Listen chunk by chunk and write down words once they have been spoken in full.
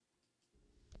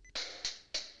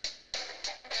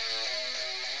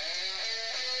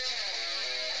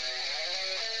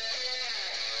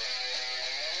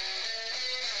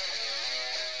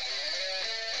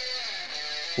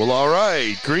Well, all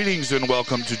right. Greetings and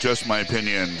welcome to Just My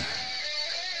Opinion.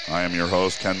 I am your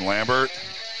host, Ken Lambert.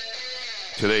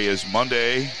 Today is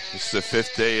Monday. It's the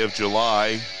 5th day of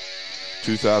July,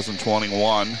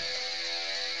 2021.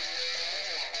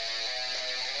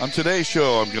 On today's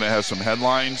show, I'm going to have some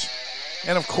headlines.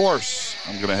 And, of course,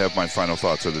 I'm going to have my final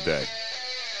thoughts of the day.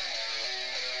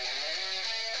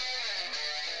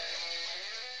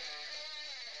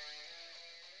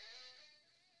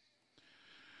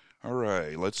 All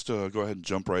right, let's go ahead and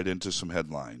jump right into some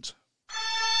headlines.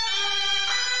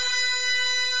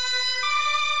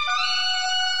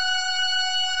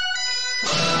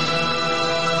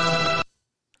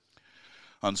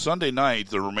 On Sunday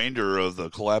night, the remainder of the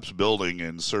collapsed building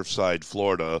in Surfside,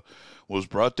 Florida, was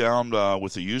brought down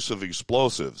with the use of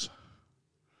explosives.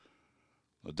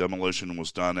 The demolition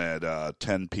was done at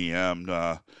 10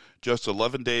 p.m., just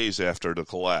 11 days after the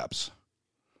collapse.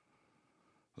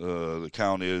 The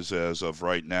count is, as of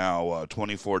right now,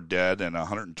 24 dead and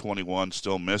 121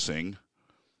 still missing.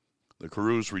 The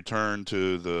crews returned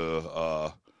to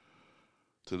the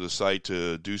site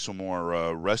to do some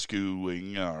more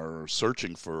rescuing or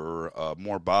searching for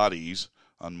more bodies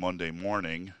on Monday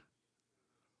morning.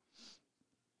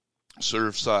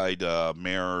 Surfside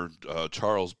Mayor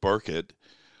Charles Burkett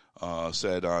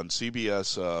said on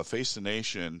CBS Face the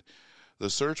Nation, "The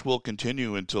search will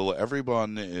continue until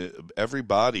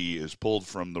everybody is pulled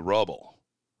from the rubble."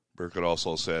 Burkett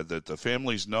also said that the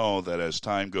families know that as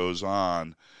time goes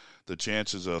on, the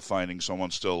chances of finding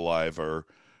someone still alive are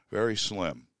very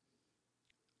slim.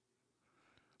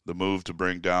 The move to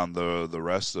bring down the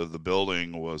rest of the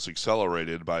building was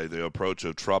accelerated by the approach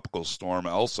of Tropical Storm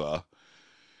Elsa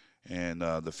and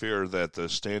the fear that the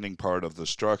standing part of the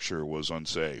structure was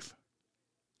unsafe.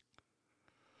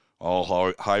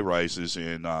 All high-rises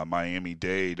in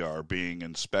Miami-Dade are being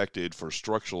inspected for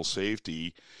structural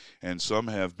safety, and some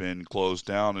have been closed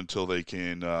down until they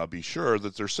can be sure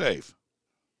that they're safe.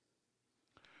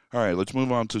 All right, let's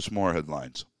move on to some more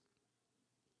headlines.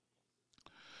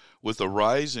 With the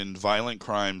rise in violent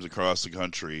crimes across the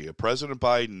country, President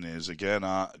Biden is again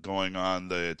going on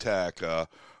the attack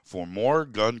for more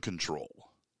gun control.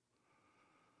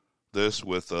 This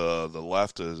with the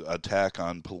left attack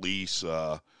on police.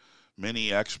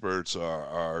 Many experts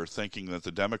are thinking that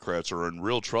the Democrats are in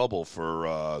real trouble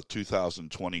for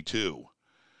 2022.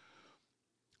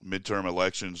 Midterm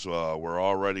elections were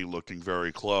already looking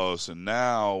very close, and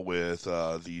now with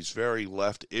these very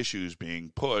left issues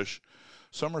being pushed,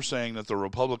 some are saying that the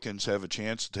Republicans have a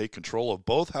chance to take control of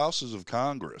both houses of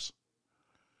Congress.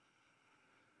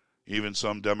 Even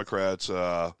some Democrats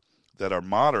that are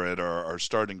moderate are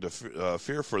starting to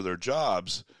fear for their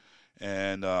jobs,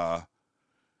 and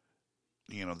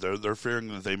they're fearing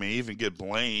that they may even get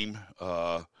blame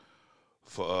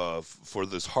for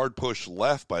this hard push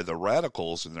left by the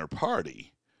radicals in their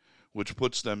party, which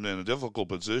puts them in a difficult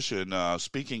position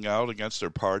speaking out against their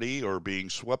party or being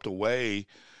swept away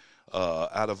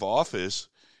out of office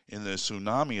in the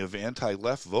tsunami of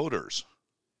anti-left voters.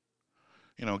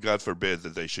 God forbid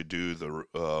that they should do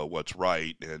what's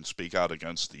right and speak out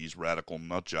against these radical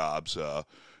nut jobs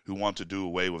who want to do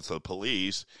away with the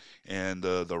police and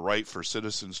the right for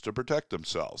citizens to protect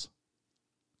themselves.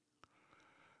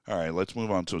 All right, let's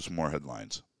move on to some more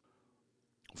headlines.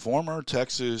 Former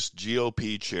Texas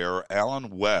GOP chair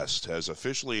Allen West has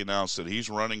officially announced that he's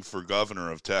running for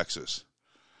governor of Texas.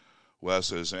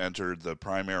 West has entered the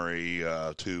primary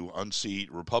to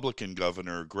unseat Republican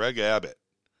Governor Greg Abbott.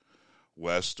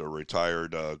 West, a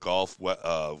retired Gulf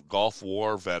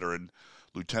War veteran,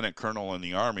 lieutenant colonel in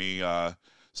the Army,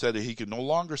 said that he could no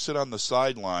longer sit on the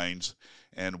sidelines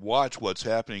and watch what's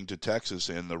happening to Texas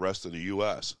and the rest of the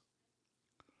U.S.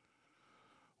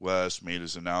 West made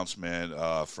his announcement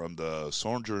from the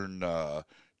Sojourn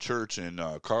Church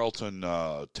in Carlton,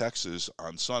 Texas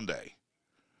on Sunday,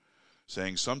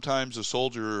 saying sometimes a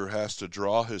soldier has to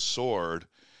draw his sword,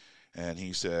 and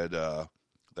he said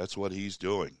that's what he's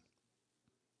doing.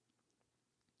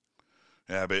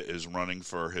 Abbott is running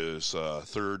for his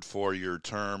third four-year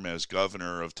term as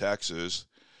governor of Texas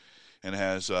and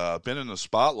has been in the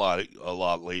spotlight a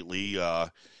lot lately.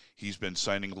 He's been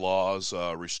signing laws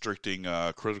restricting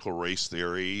critical race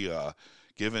theory,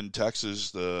 giving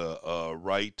Texas the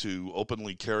right to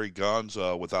openly carry guns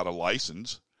without a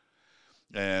license,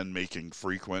 and making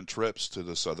frequent trips to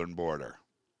the southern border.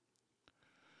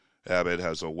 Abbott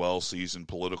has a well-seasoned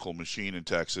political machine in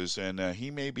Texas, and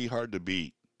he may be hard to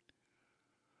beat.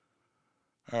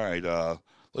 All right,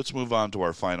 let's move on to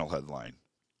our final headline.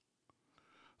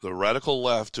 The radical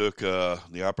left took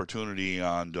the opportunity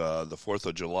on the 4th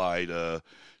of July to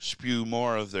spew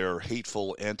more of their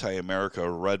hateful anti-America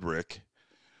rhetoric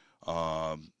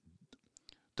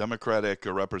Democratic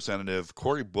Representative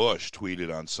Cori Bush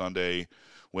tweeted on Sunday,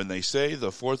 "When they say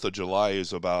the 4th of July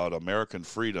is about American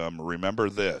freedom, remember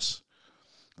this.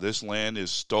 This land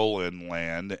is stolen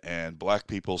land, and black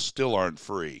people still aren't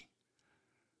free."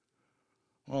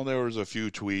 Well, there was a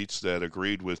few tweets that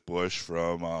agreed with Bush.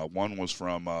 One was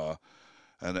from an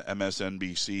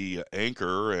MSNBC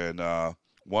anchor, and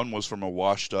one was from a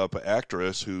washed-up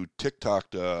actress who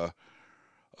TikToked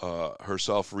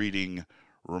herself reading,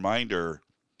 "Reminder,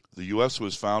 the U.S.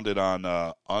 was founded on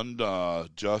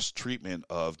unjust treatment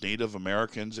of Native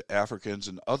Americans, Africans,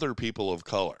 and other people of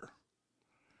color."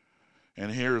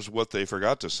 And here's what they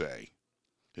forgot to say.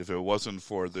 If it wasn't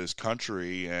for this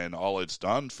country and all it's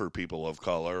done for people of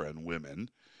color and women,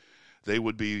 they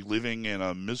would be living in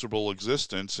a miserable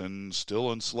existence and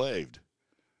still enslaved.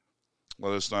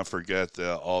 Let us not forget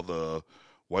all the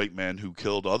white men who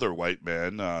killed other white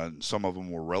men, and some of them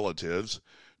were relatives,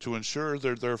 to ensure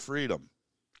their freedom.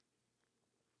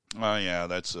 Yeah,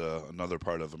 that's another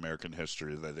part of American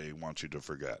history that they want you to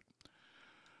forget.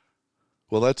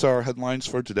 Well, that's our headlines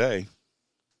for today.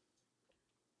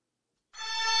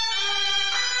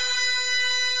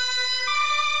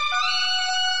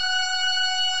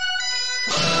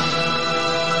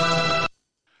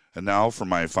 And now for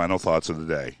my final thoughts of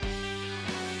the day.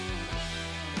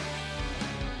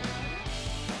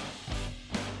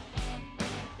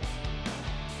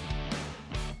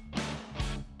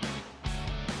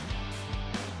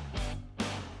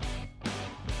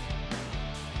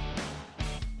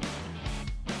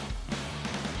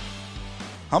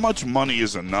 How much money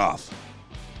is enough?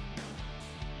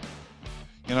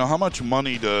 You know, how much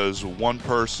money does one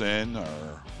person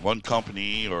or one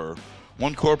company or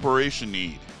one corporation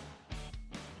need?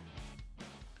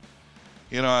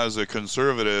 You know, as a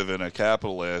conservative and a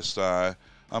capitalist, I'm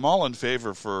all in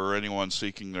favor for anyone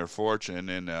seeking their fortune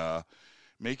and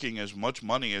making as much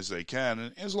money as they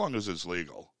can, as long as it's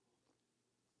legal.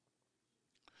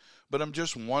 But I'm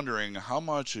just wondering how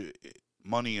much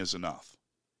money is enough.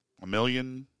 $1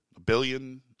 million, $1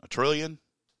 billion, $1 trillion?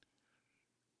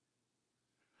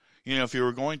 You know, if you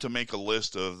were going to make a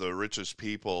list of the richest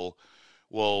people,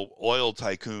 well, oil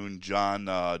tycoon John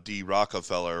D.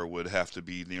 Rockefeller would have to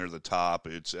be near the top.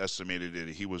 It's estimated that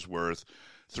he was worth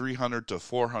 $300 to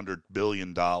 $400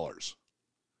 billion. But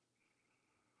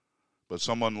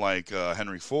someone like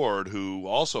Henry Ford, who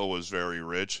also was very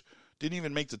rich, didn't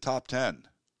even make the top 10.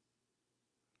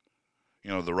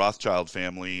 You know, the Rothschild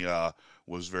family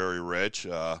was very rich,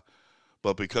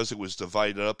 but because it was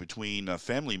divided up between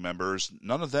family members,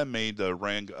 none of them made the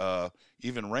rank,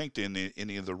 even ranked in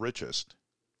any of the richest.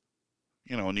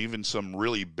 You know, and even some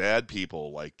really bad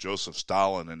people like Joseph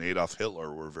Stalin and Adolf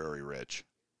Hitler were very rich.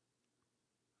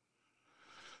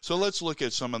 So let's look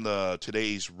at some of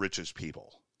today's richest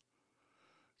people.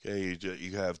 Okay,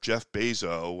 you have Jeff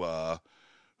Bezos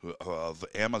of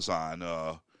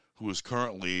Amazon, who is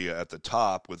currently at the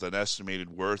top with an estimated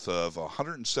worth of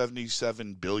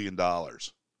 $177 billion.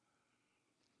 And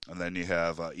then you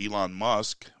have Elon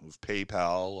Musk of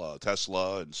PayPal,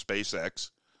 Tesla, and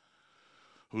SpaceX,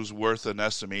 who's worth an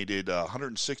estimated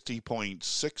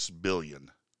 $160.6 billion.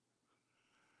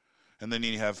 And then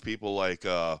you have people like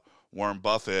Warren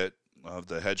Buffett of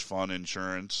the hedge fund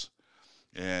insurance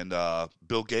and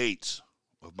Bill Gates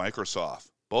of Microsoft.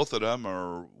 Both of them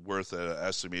are worth an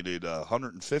estimated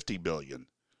 $150 billion.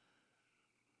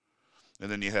 And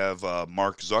then you have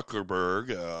Mark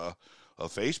Zuckerberg of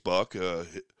Facebook,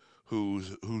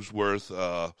 who's worth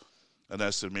an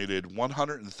estimated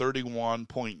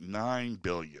 $131.9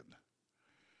 billion.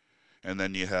 And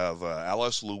then you have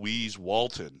Alice Louise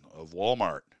Walton of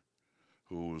Walmart,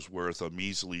 who's worth a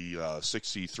measly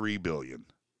 $63 billion.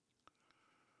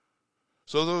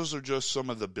 So those are just some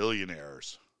of the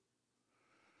billionaires.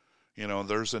 You know,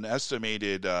 there's an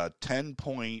estimated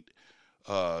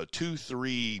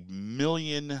 10.23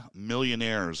 million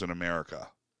millionaires in America.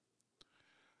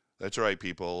 That's right,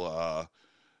 people.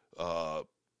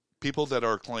 People that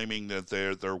are claiming that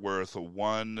they're worth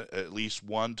at least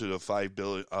 $1 to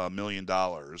 $5 million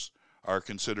are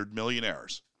considered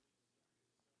millionaires.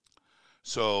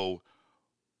 So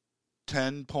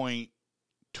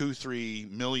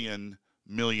 10.23 million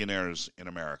millionaires in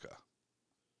America.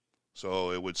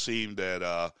 So it would seem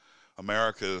that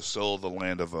America is still the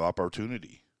land of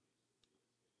opportunity.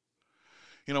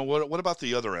 You know, what about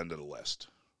the other end of the list?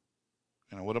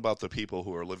 You know, what about the people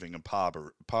who are living in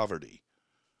poverty?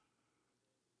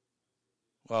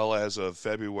 Well, as of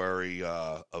February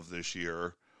of this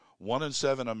year, 1 in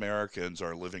 7 Americans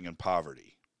are living in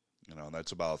poverty. You know,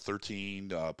 that's about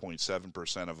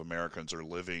 13.7% of Americans are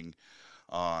living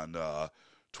on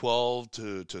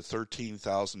 $12,000 to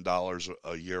 $13,000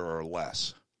 a year or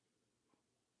less.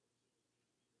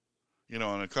 You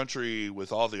know, in a country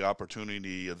with all the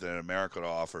opportunity that America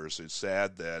offers, it's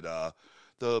sad that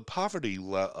the poverty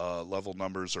level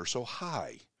numbers are so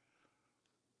high.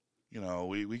 You know,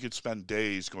 we could spend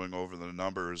days going over the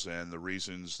numbers and the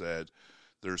reasons that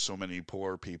there's so many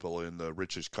poor people in the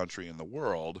richest country in the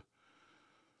world.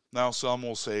 Now, some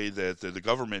will say that the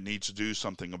government needs to do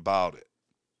something about it.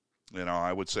 You know,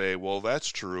 I would say, well, that's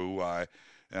true. And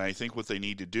I think what they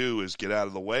need to do is get out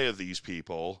of the way of these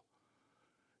people.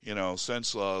 You know,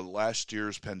 since last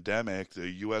year's pandemic, the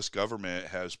U.S. government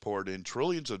has poured in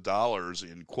trillions of dollars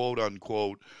in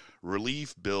quote-unquote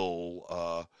relief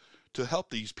bill to help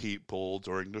these people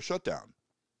during the shutdown.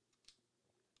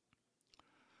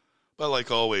 But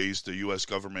like always, the U.S.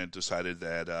 government decided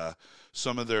that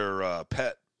some of their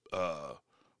pet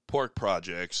pork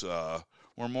projects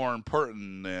were more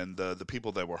important than the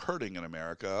people that were hurting in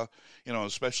America, you know,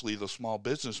 especially the small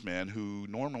businessmen who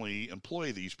normally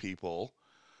employ these people.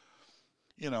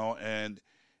 You know, and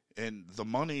the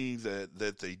money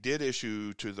that they did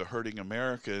issue to the hurting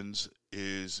Americans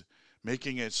is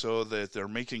making it so that they're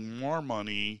making more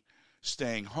money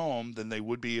staying home than they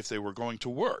would be if they were going to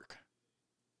work.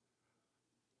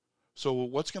 So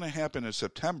what's going to happen in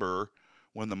September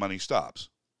when the money stops?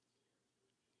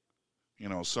 You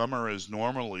know, summer is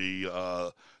normally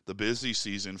the busy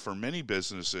season for many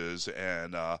businesses,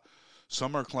 and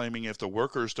some are claiming if the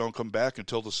workers don't come back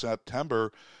until the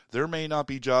September, there may not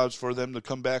be jobs for them to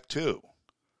come back to.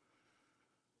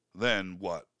 Then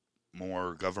what?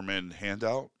 More government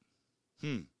handout?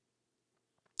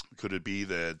 Could it be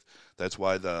that that's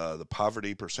why the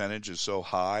poverty percentage is so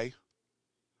high?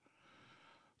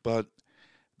 But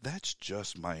that's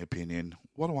just my opinion.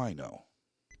 What do I know?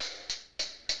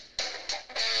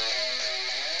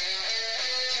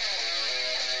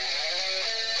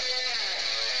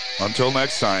 Until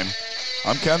next time,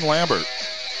 I'm Ken Lambert.